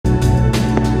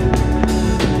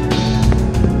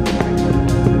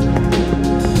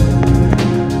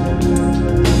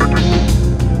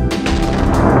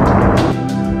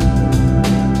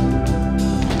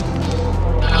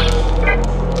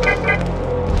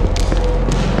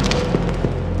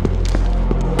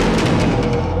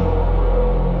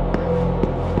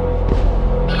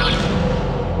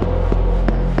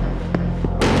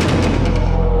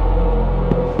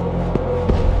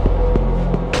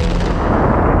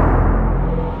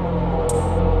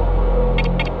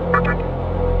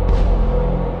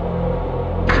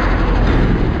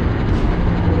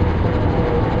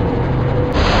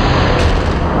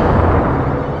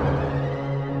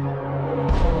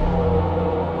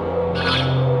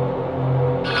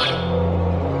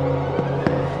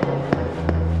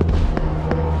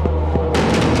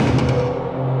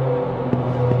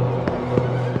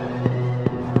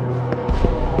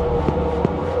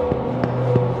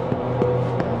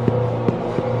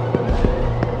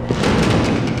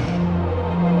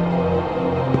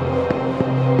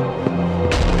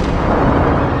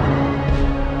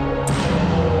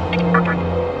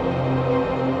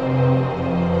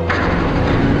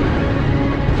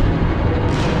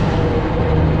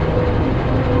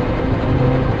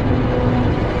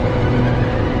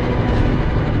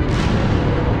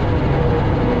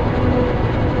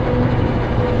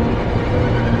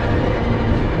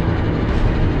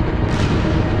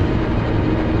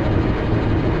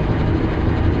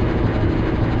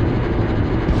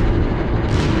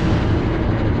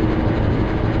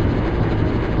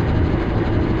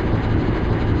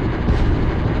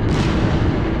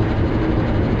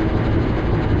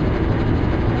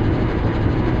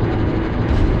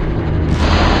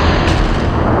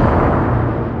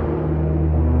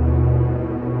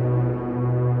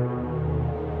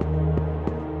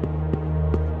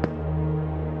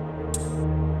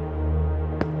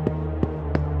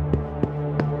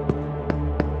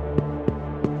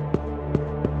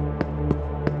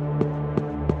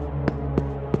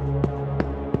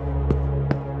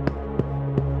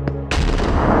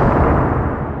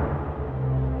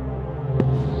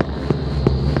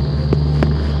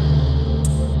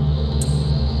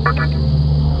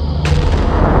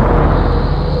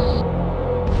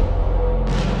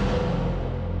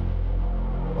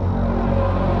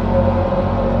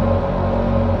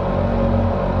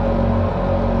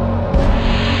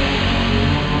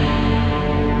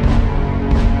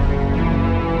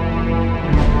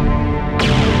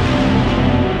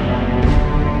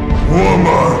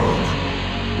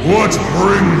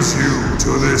brings you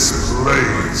to this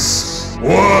place?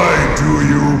 Why do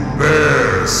you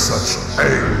bear such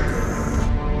anger?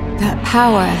 That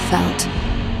power I felt.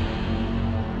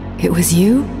 It was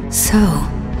you? So,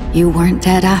 you weren't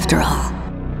dead after all.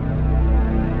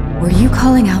 Were you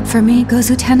calling out for me,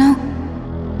 Gozu Tenno?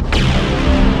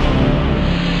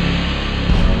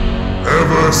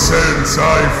 Ever since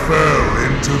I fell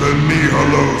into the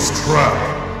Nihilo's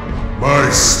trap, my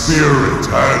spirit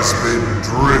has been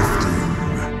drifting.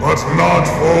 But not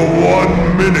for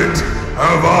 1 minute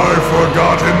have I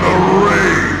forgotten the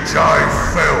rage I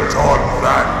felt on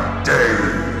that day.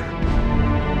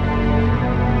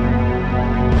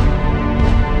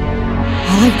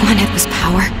 All I wanted was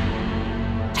power.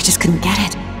 I just couldn't get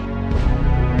it.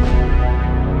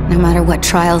 No matter what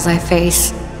trials I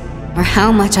face, or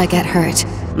how much I get hurt,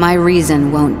 my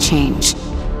reason won't change.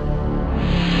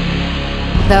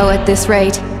 Though at this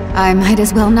rate, I might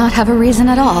as well not have a reason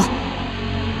at all.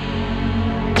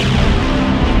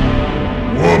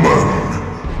 Woman,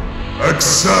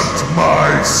 accept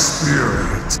my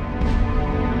spirit.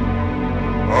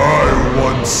 I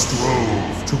once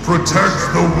strove to protect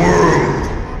the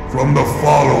world from the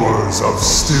followers of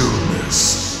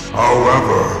stillness.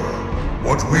 However,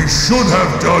 what we should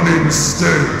have done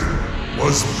instead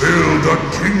was build a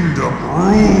kingdom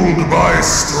ruled by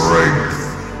strength.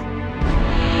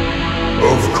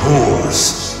 Of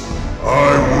course,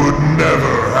 I would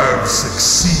never have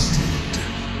succeeded.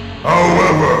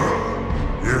 However,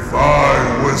 if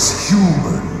I was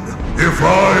human, if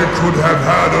I could have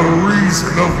had a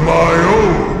reason of my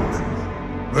own,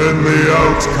 then the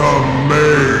outcome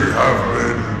may have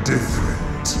been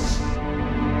different.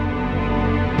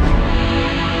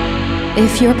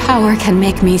 If your power can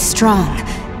make me strong,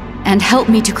 and help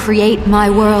me to create my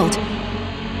world,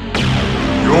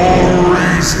 your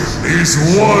reason is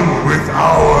one with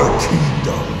our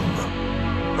kingdom.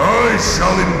 I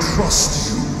shall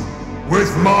entrust you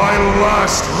with my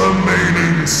last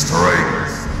remaining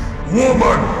strength.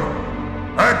 Woman,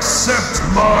 accept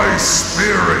my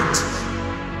spirit.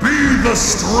 Be the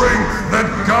strength that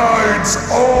guides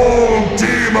all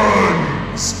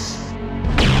demons.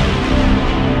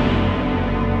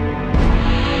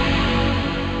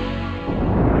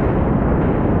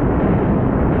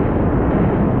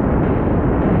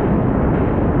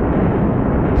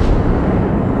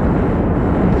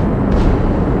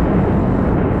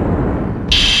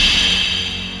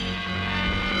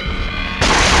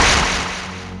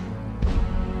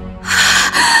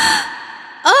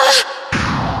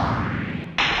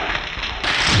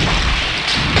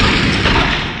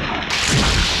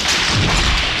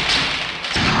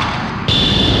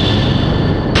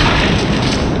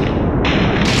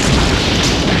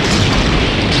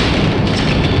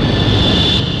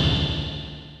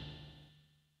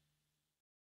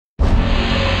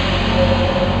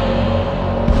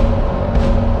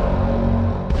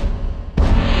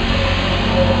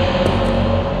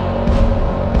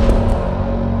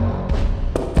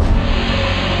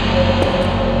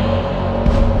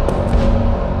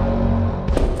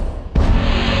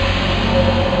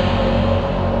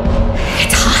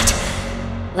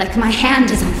 like my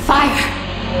hand is on fire.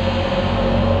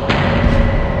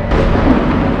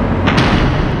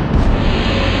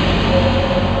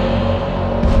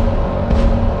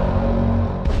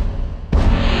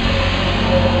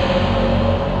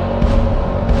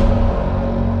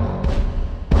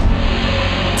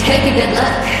 Take a good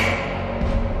look.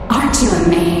 Aren't you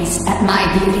amazed at my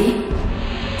beauty?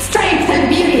 Strength and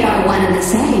beauty are one and the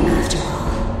same, after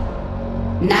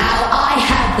all. Now I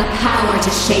have the power to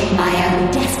shape my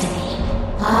own destiny.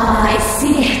 Ah, I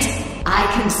see it. I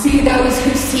can see those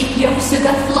who seek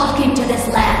Yosuga flocking to this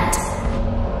land.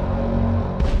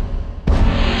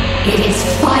 It is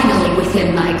finally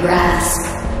within my grasp.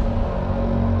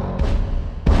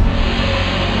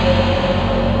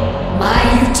 My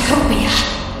utopia.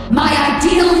 My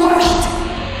ideal world!